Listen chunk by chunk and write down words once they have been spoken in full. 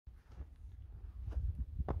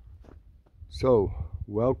So,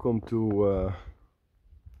 welcome to a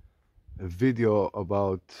video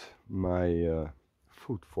about my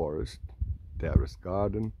food forest, terrace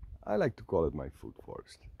garden. I like to call it my food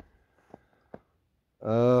forest.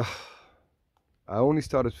 I only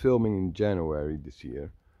started filming in January this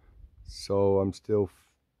year, so I'm still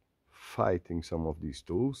fighting some of these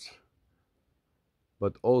tools.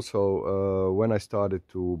 But also, when I started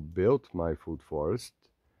to build my food forest,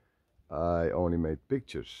 I only made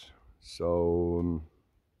pictures. So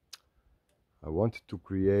I wanted to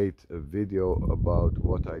create a video about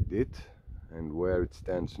what I did and where it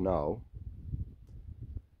stands now,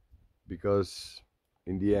 because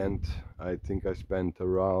in the end I think I spent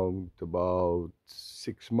around about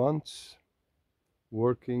 6 months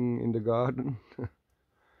working in the garden.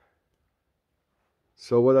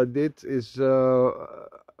 So what I did is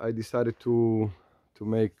I decided to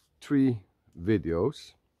make 3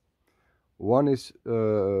 videos. One is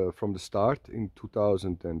from the start in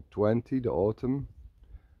 2020, the autumn,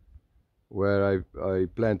 where I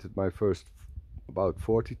planted my first about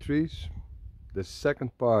 40 trees. The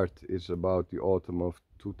second part is about the autumn of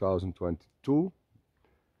 2022,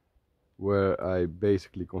 where I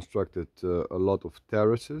basically constructed a lot of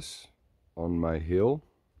terraces on my hill.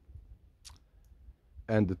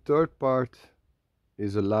 And the third part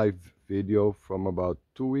is a live video from about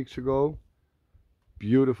 2 weeks ago.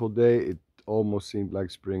 Beautiful day, it almost seemed like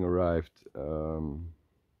spring arrived. And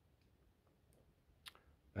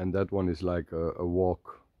that one is like a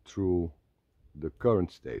walk through the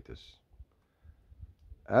current status.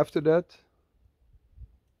 After that,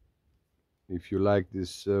 if you like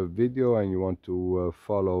this video and you want to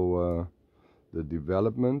follow the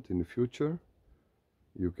development in the future,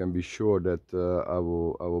 you can be sure that I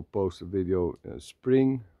will post a video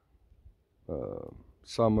spring,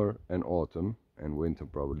 summer and autumn and winter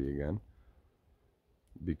probably again,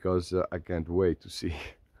 because I can't wait to see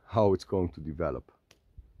how it's going to develop.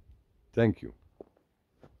 Thank you.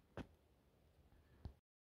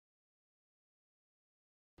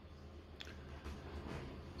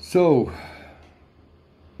 So,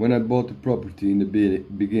 when I bought the property in the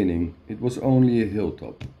beginning, it was only a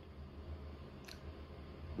hilltop.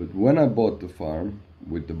 But when I bought the farm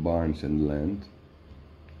with the barns and the land,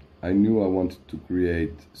 I knew I wanted to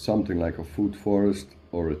create something like a food forest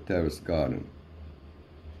or a terrace garden.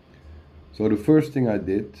 So the first thing I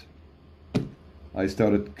did, I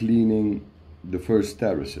started cleaning the first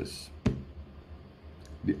terraces.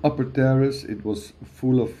 The upper terrace, it was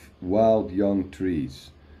full of wild young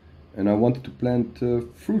trees, and I wanted to plant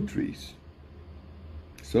fruit trees.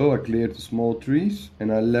 So I cleared the small trees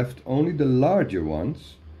and I left only the larger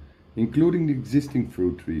ones, including the existing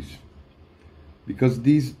fruit trees, because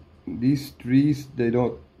these trees, they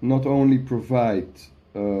not only provide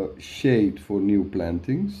shade for new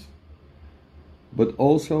plantings, but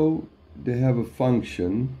also they have a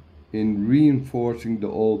function in reinforcing the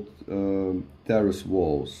old terrace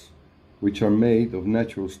walls, which are made of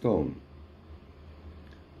natural stone.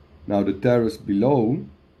 Now the terrace below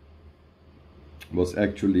was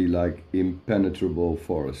actually like impenetrable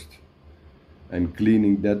forest, and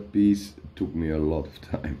cleaning that piece took me a lot of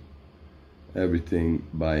time. Everything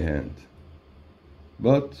by hand.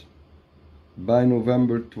 But by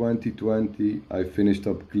November 2020 I finished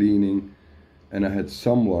up cleaning, and I had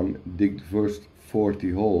someone dig the first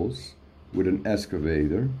 40 holes with an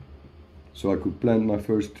excavator so I could plant my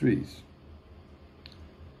first trees.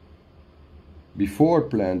 Before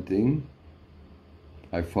planting,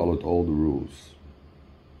 I followed all the rules.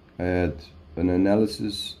 I had an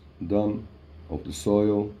analysis done of the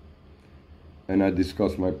soil, and I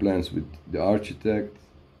discussed my plans with the architect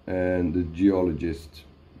and the geologist,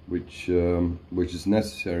 which is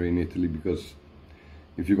necessary in Italy, because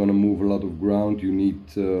if you're going to move a lot of ground, you need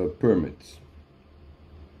permits.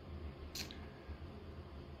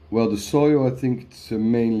 Well, the soil, I think it's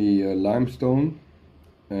mainly limestone,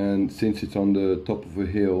 and since it's on the top of a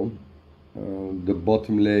hill, the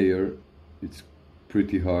bottom layer, it's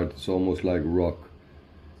pretty hard. It's almost like rock.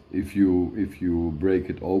 If you break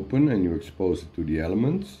it open and you expose it to the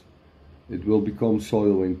elements, it will become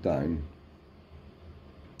soil in time.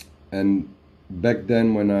 And back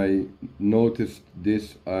then, when I noticed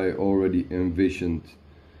this, I already envisioned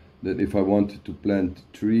that if I wanted to plant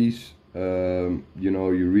trees, you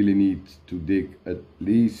know, you really need to dig at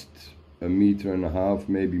least 1.5 meters,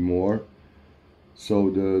 maybe more, so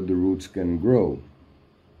the roots can grow.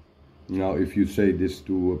 Now, if you say this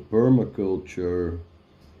to a permaculture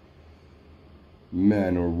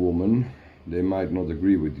man or woman, they might not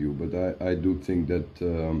agree with you, but I do think that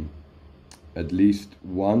at least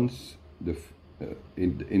once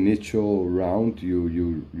in the initial round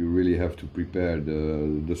you really have to prepare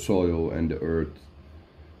the soil and the earth,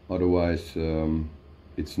 otherwise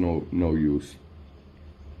it's no use.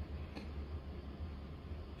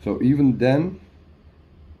 So even then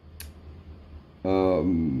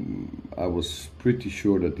I was pretty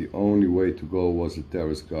sure that the only way to go was a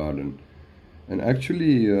terrace garden. And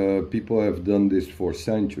actually people have done this for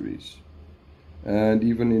centuries. And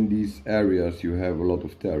even in these areas you have a lot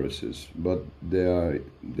of terraces, but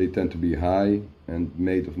they tend to be high and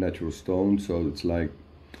made of natural stone, so it's like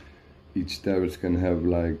each terrace can have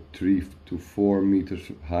like 3 to 4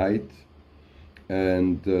 meters height.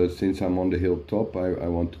 And since I'm on the hilltop, I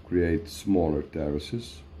want to create smaller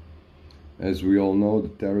terraces. As we all know, the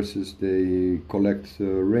terraces, they collect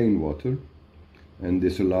rainwater, and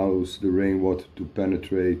this allows the rainwater to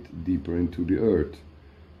penetrate deeper into the earth.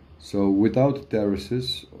 So without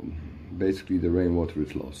terraces, basically the rainwater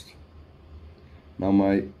is lost. Now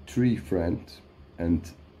my tree friend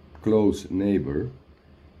and close neighbor,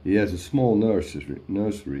 he has a small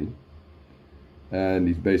nursery, and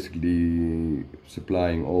he's basically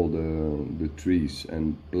supplying all the trees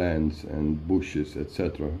and plants and bushes,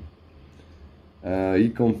 etc. He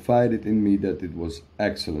confided in me that it was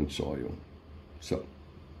excellent soil.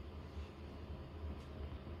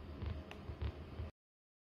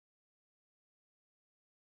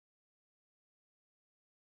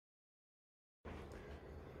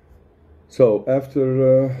 So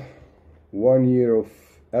after 1 year of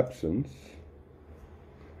absence,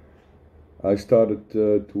 I started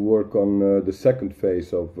to work on the second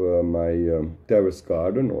phase of my terrace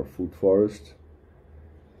garden or food forest.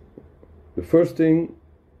 The first thing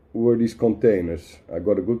were these containers. I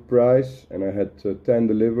got a good price and I had 10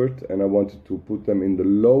 delivered, and I wanted to put them in the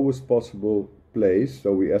lowest possible place.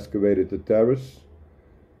 So we excavated the terrace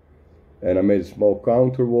and I made a small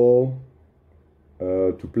counter wall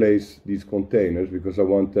to place these containers, because I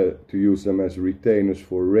wanted to use them as retainers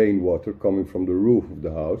for rainwater coming from the roof of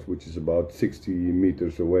the house, which is about 60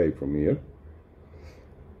 meters away from here.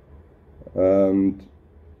 And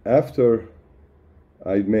after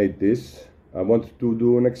I made this, I wanted to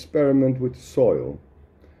do an experiment with the soil.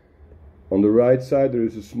 On the right side there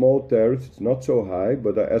is a small terrace, it's not so high,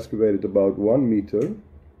 but I excavated about 1 meter.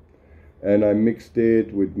 And I mixed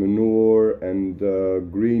it with manure and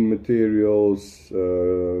green materials,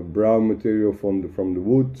 brown material from the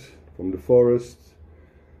wood, from the forest.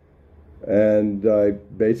 And I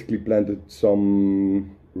basically planted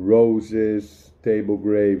some roses, table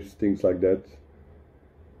grapes, things like that.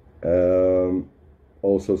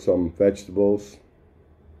 Also some vegetables.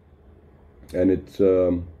 And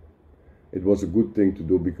it was a good thing to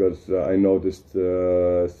do, because I noticed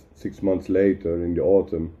 6 months later in the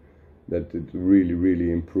autumn that it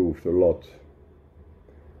really improved a lot.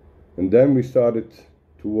 And then we started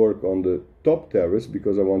to work on the top terrace,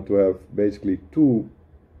 because I want to have basically 2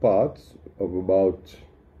 pots of about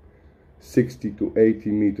 60 to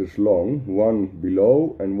 80 meters long, one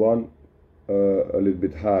below and one a little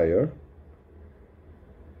bit higher.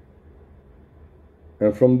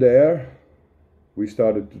 And from there we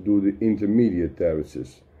started to do the intermediate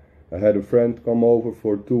terraces. I had a friend come over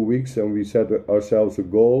for 2 weeks and we set ourselves a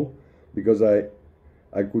goal, because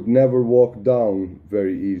I could never walk down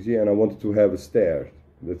very easy and I wanted to have a stair.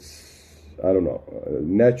 That's, I don't know, a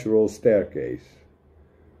natural staircase.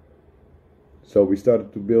 So we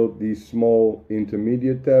started to build these small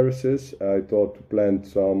intermediate terraces. I thought to plant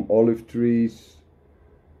some olive trees.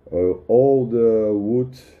 All the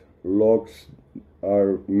wood logs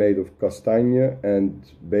are made of castagne and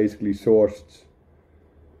basically sourced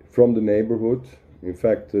from the neighborhood. In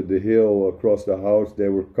fact, the hill across the house, they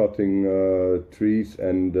were cutting trees,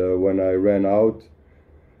 and when I ran out,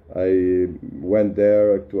 I went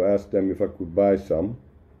there to ask them if I could buy some.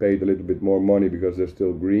 Paid a little bit more money because they're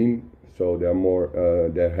still green, so they're more,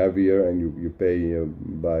 they're heavier, and you pay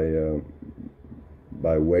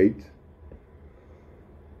by weight.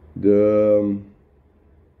 The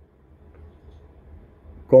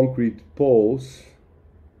concrete poles,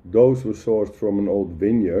 those were sourced from an old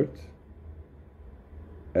vineyard.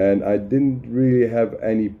 And I didn't really have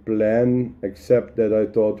any plan, except that I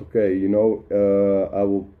thought, okay, you know, I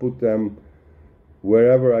will put them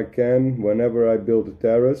wherever I can, whenever I build a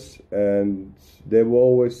terrace, and they will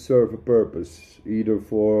always serve a purpose, either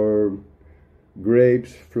for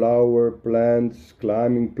grapes, flower plants,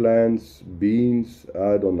 climbing plants, beans,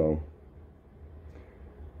 I don't know.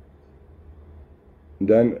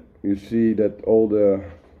 Then you see that all the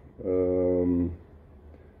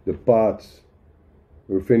pots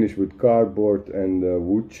were finished with cardboard and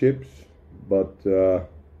wood chips, but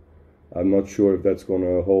I'm not sure if that's going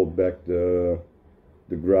to hold back the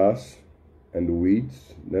the grass and the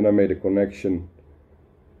weeds. Then I made a connection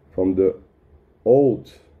from the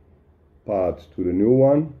old path to the new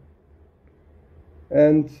one.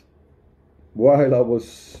 And while I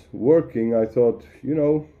was working, I thought, you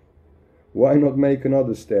know, why not make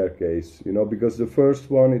another staircase? You know, because the first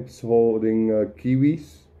one, it's holding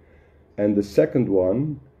kiwis, and the second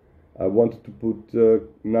one, I wanted to put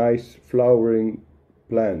nice flowering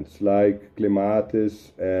plants like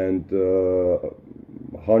clematis and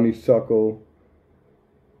honeysuckle.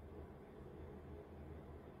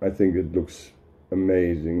 I think it looks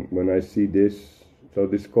amazing when I see this. So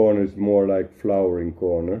this corner is more like flowering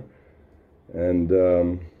corner, and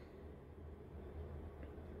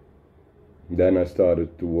then I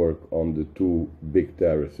started to work on the two big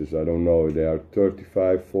terraces. I don't know, they are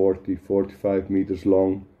 35, 40, 45 meters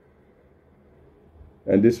long.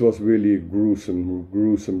 And this was really a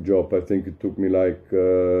gruesome job. I think it took me like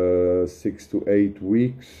 6 to 8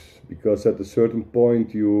 weeks, because at a certain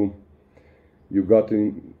point you got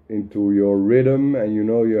into your rhythm, and you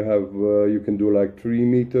know, you can do like 3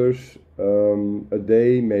 meters a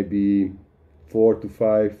day, maybe 4 to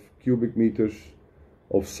 5 cubic meters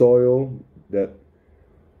of soil that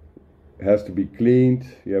has to be cleaned.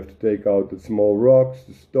 You have to take out the small rocks,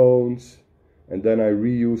 the stones, and then I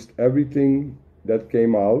reused everything that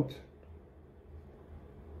came out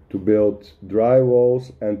to build dry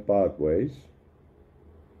walls and pathways.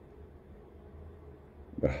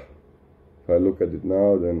 If I look at it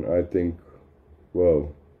now, then I think,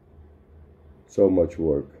 whoa, so much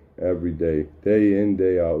work every day, day in,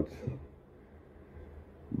 day out.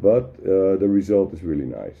 But the result is really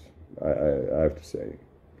nice, I have to say.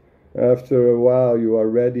 After a while you are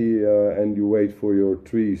ready and you wait for your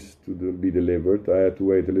trees to be delivered. I had to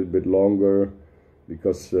wait a little bit longer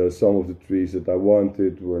because some of the trees that I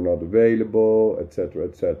wanted were not available, etc.,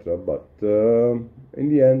 etc. But in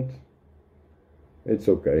the end, it's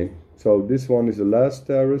okay. So this one is the last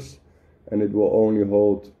terrace, and it will only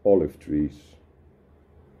hold olive trees.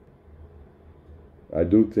 I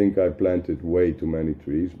do think I planted way too many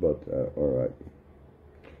trees, but alright.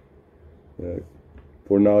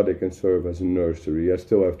 For now they can serve as a nursery. I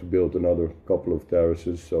still have to build another couple of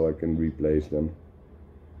terraces so I can replace them.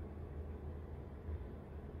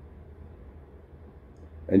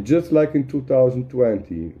 And just like in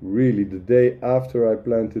 2020, really the day after I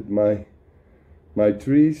planted my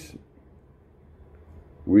trees,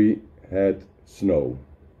 we had snow.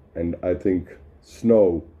 And I think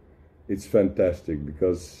snow, it's fantastic,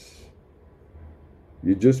 because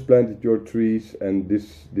you just planted your trees, and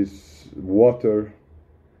this water,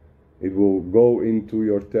 it will go into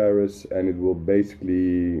your terrace and it will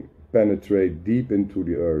basically penetrate deep into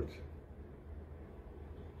the earth.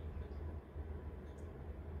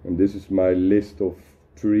 And this is my list of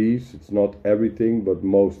trees. It's not everything, but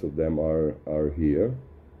most of them are here.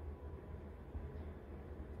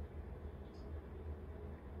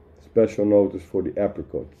 Special notice for the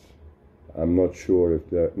apricots. I'm not sure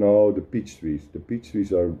if no, the peach trees. The peach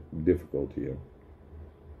trees are difficult here.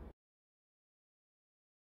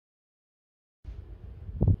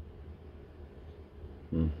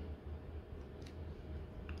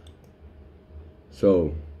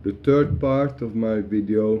 So the third part of my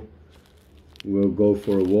video will go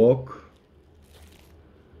for a walk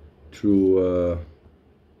through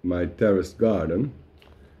my terraced garden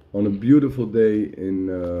on a beautiful day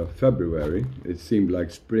in February. It seemed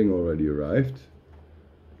like spring already arrived.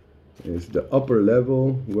 It's the upper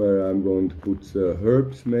level where I'm going to put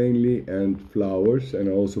herbs mainly and flowers, and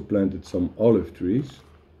I also planted some olive trees.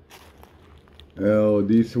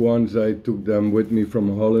 These ones, I took them with me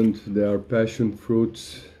from Holland. They are passion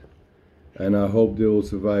fruits, and I hope they will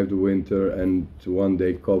survive the winter and one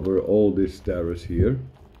day cover all this terrace here.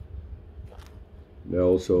 They're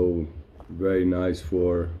also very nice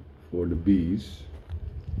for the bees.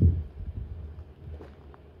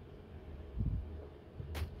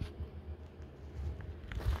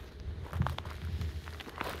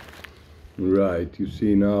 Right, you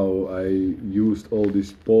see now I used all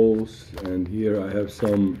these poles, and here I have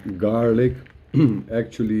some garlic.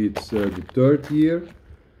 Actually it's the third year.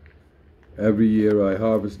 Every year I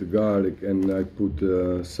harvest the garlic and I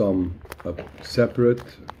put some up separate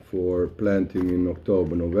for planting in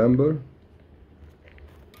October, November.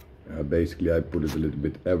 Basically I put it a little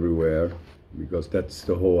bit everywhere, because that's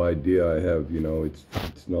the whole idea I have, you know.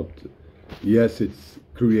 It's not, yes, it's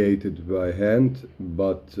created by hand,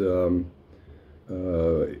 but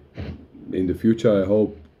in the future I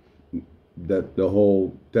hope that the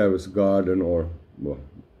whole terrace garden, or well,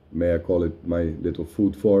 may I call it my little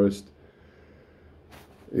food forest,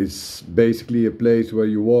 It's basically a place where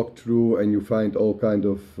you walk through and you find all kind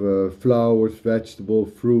of flowers,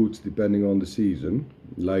 vegetables, fruits, depending on the season.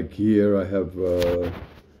 Like here I have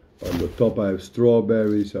on the top I have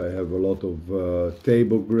strawberries, I have a lot of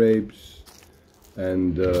table grapes,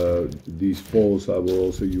 and these poles I will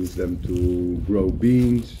also use them to grow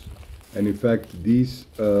beans. And in fact these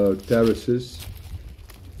terraces,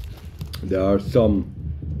 there are some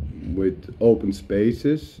with open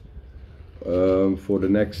spaces. For the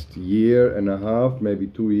next year and a half, maybe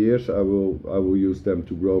 2 years, I will use them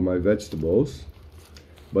to grow my vegetables.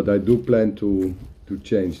 But I do plan to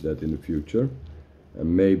change that in the future,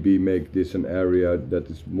 and maybe make this an area that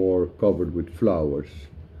is more covered with flowers.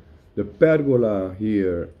 The pergola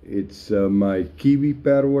here, it's my kiwi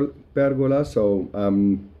pergola, so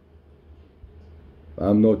I'm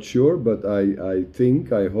not sure, but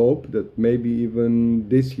I hope that maybe even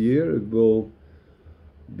this year it will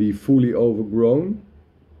be fully overgrown.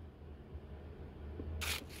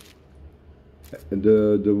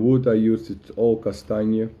 The wood I used, it's all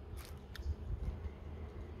castagne.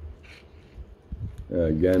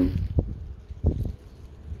 Again,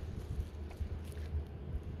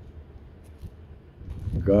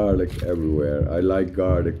 garlic everywhere. I like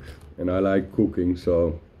garlic and I like cooking,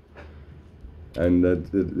 so, and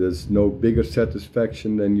there's no bigger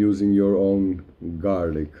satisfaction than using your own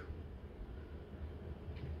garlic.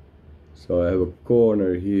 So I have a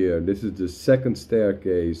corner here. This is the second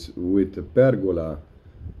staircase with the pergola,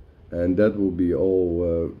 and that will be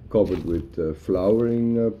all covered with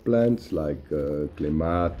flowering plants like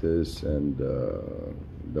clematis and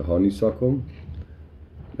the honeysuckle.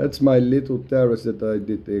 That's my little terrace that I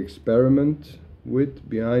did the experiment with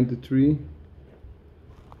behind the tree.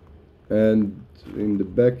 And in the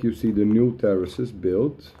back you see the new terraces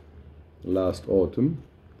built last autumn.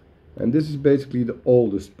 And this is basically the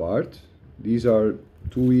oldest part. These are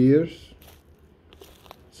 2 years.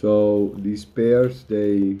 So these pears,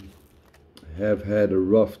 they have had a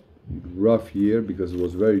rough year because it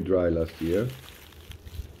was very dry last year.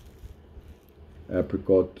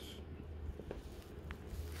 Apricots.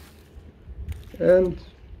 And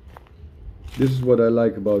this is what I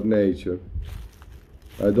like about nature.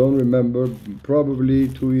 I don't remember, probably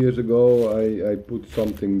 2 years ago I put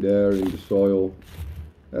something there in the soil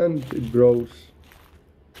and it grows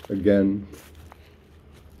again.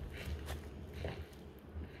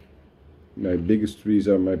 My biggest trees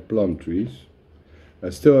are my plum trees. I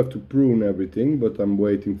still have to prune everything, but I'm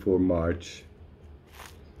waiting for March.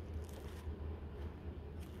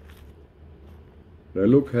 They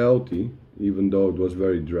look healthy, even though it was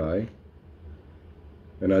very dry.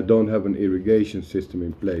 And I don't have an irrigation system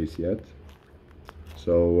in place yet.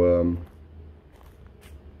 So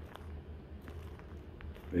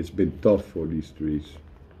it's been tough for these trees.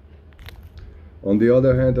 On the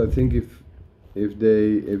other hand, I think if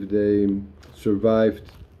they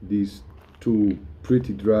survived these 2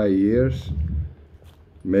 pretty dry years,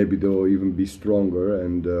 maybe they'll even be stronger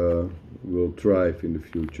and will thrive in the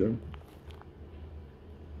future.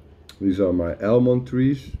 These are my almond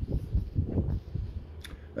trees,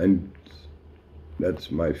 and that's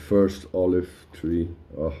my first olive tree.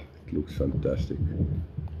 Oh, it looks fantastic.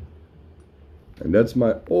 And that's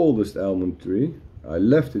my oldest almond tree. I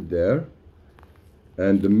left it there,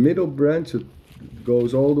 and the middle branch that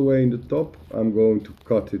goes all the way in the top, I'm going to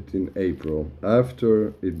cut it in April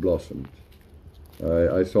after it blossomed.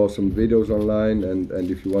 I saw some videos online, and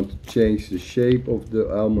if you want to change the shape of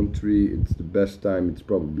the almond tree, it's the best time, it's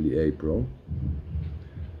probably April.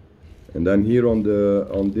 And then here on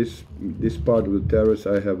this part of the terrace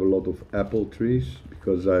I have a lot of apple trees,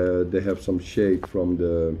 because they have some shade from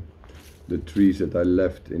the trees that I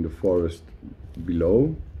left in the forest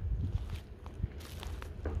below.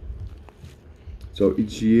 So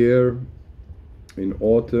each year in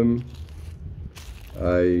autumn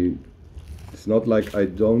it's not like I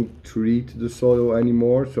don't treat the soil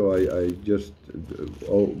anymore, so I just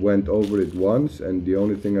went over it once, and the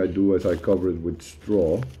only thing I do is I cover it with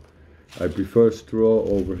straw. I prefer straw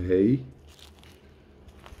over hay.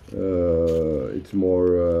 It's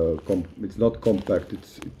more it's not compact, it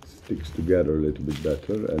sticks together a little bit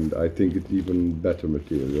better, and I think it's even better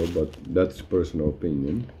material, but that's personal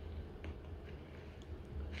opinion.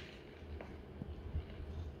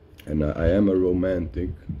 And I am a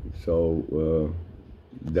romantic, so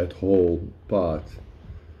that whole path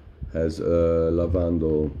has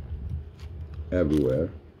lavandel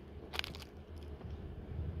everywhere.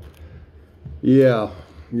 Yeah,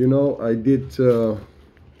 you know, I did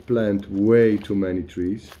plant way too many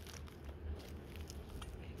trees.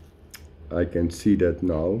 I can see that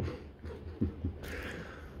now.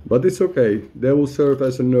 But it's okay, they will serve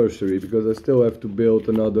as a nursery because I still have to build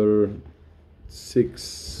another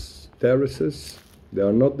 6 terraces. They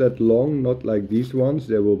are not that long, not like these ones.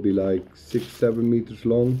 They will be like 6-7 meters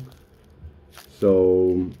long.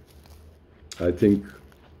 So I think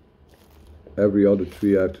every other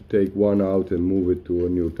tree I have to take one out and move it to a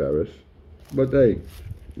new terrace. But hey,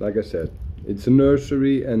 like I said, it's a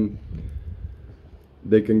nursery and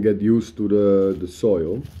they can get used to the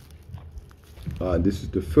soil. This is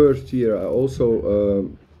the first year I also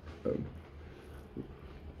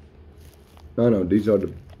no, these are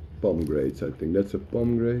the pomegranates. I think that's a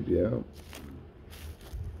pomegranate, yeah.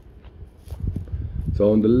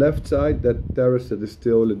 So on the left side, that terrace that is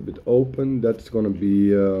still a little bit open, that's gonna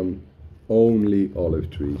be only olive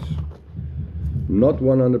trees. Not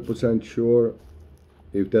 100% sure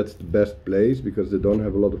if that's the best place because they don't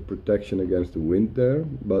have a lot of protection against the wind there,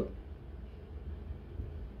 but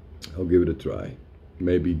I'll give it a try.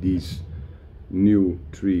 Maybe these new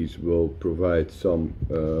trees will provide some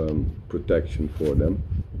protection for them.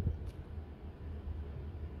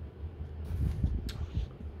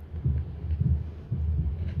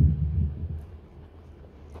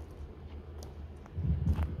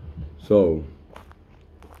 So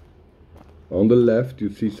on the left you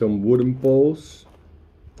see some wooden poles.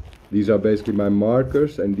 These are basically my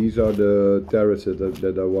markers, and these are the terraces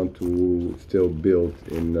that I want to still build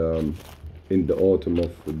in the autumn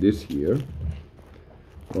of this year.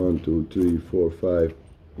 1, 2, 3, 4, 5.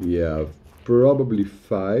 Yeah, probably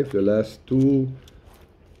 5. The last 2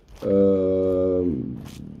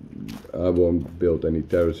 I won't build any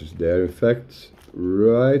terraces there. In fact,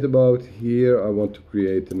 right about here I want to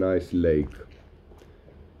create a nice lake.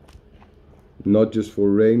 Not just for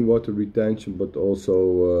rainwater retention, but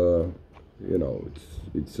also, you know,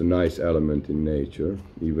 it's a nice element in nature,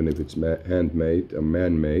 even if it's handmade or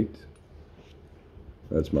man-made.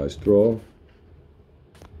 That's my straw.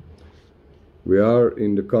 We are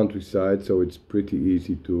in the countryside, so it's pretty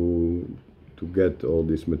easy to get all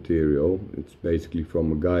this material. It's basically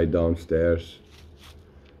from a guy downstairs.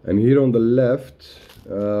 And here on the left,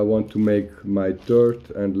 I want to make my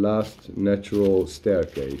third and last natural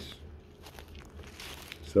staircase.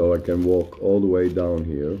 So I can walk all the way down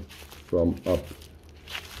here from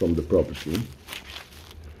the property.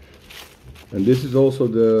 And this is also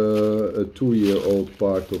a 2-year-old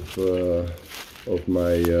part of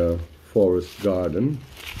my forest garden.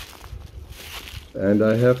 And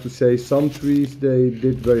I have to say, some trees they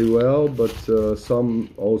did very well, but some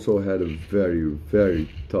also had a very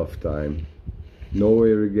tough time. No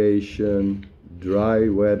irrigation, dry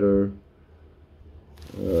weather.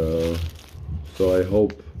 So I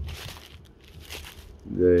hope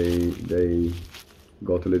they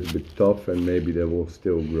got a little bit tough and maybe they will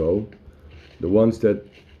still grow. The ones that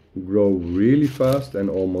grow really fast and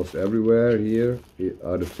almost everywhere here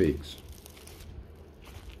are the figs.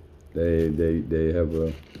 They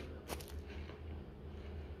have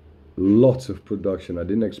lots of production. I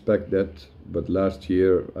didn't expect that, but last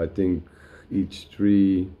year I think each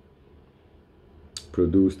tree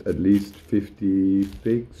produced at least 50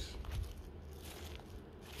 figs.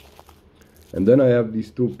 And then I have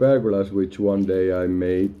these 2 pergolas which one day I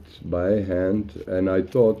made by hand, and I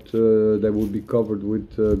thought they would be covered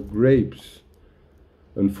with grapes.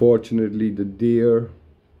 Unfortunately the deer,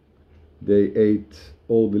 they ate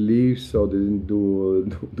all the leaves, so they didn't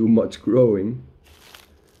do much growing.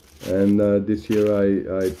 And this year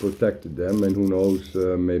I protected them, and who knows,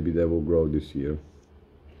 maybe they will grow this year.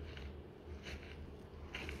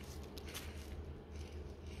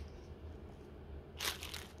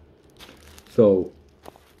 So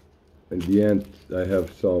in the end I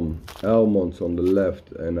have some almonds on the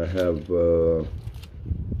left, and I have 2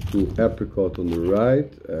 apricot on the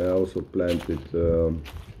right. I also planted a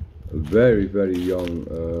very young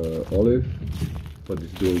olive, but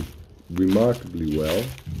it's doing remarkably well.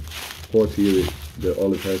 Of course, here the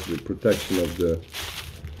olive has the protection of the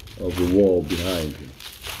wall behind it.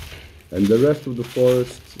 And the rest of the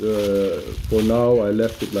forest, for now, I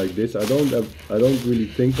left it like this. I don't really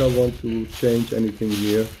think I want to change anything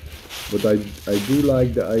here, but I do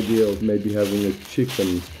like the idea of maybe having a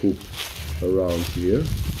chicken coop around here,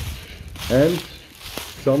 and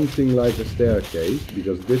something like a staircase,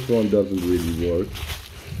 because this one doesn't really work.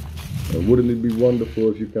 Wouldn't it be wonderful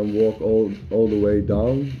if you can walk all the way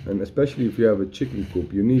down? And especially if you have a chicken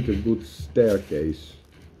coop, you need a good staircase.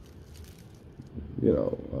 You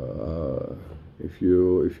know, if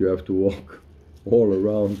you have to walk all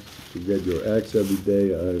around to get your eggs every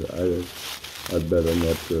day, I'd better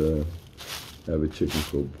not have a chicken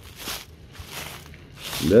coop.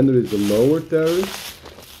 And then there is a lower terrace,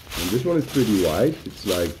 And this one is pretty wide. It's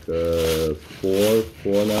like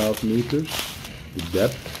 4.5 meters the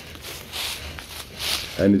depth,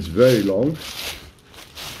 and it's very long.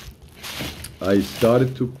 I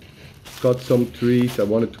started to cut some trees. I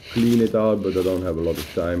wanted to clean it out, but I don't have a lot of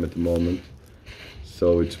time at the moment.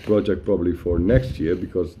 So it's a project probably for next year,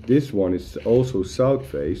 because this one is also south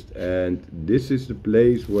faced, and this is the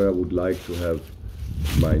place where I would like to have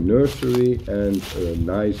my nursery and a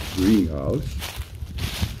nice greenhouse,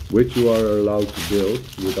 which you are allowed to build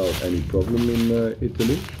without any problem in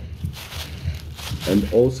Italy. And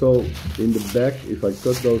also in the back, if I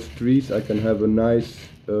cut those trees, I can have a nice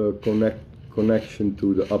connection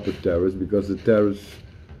to the upper terrace, because the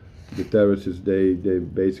terraces they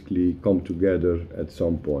basically come together at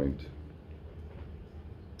some point.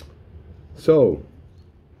 So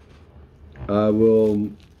I will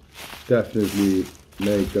definitely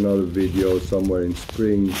make another video somewhere in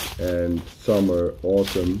spring and summer,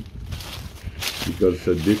 autumn, because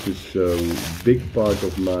this is a big part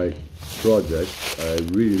of my project. I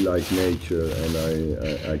really like nature, and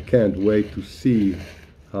I can't wait to see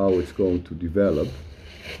how it's going to develop.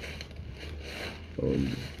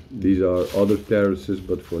 These are other terraces,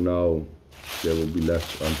 but for now they will be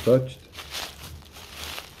left untouched.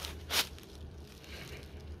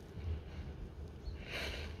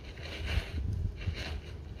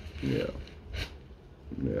 Yeah,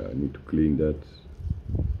 I need to clean that.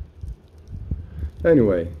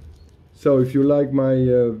 Anyway, so if you like my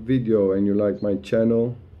video and you like my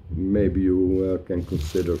channel, maybe you can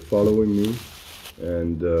consider following me,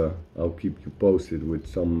 and I'll keep you posted with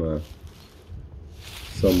some of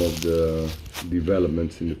the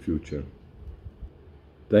developments in the future.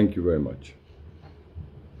 Thank you very much.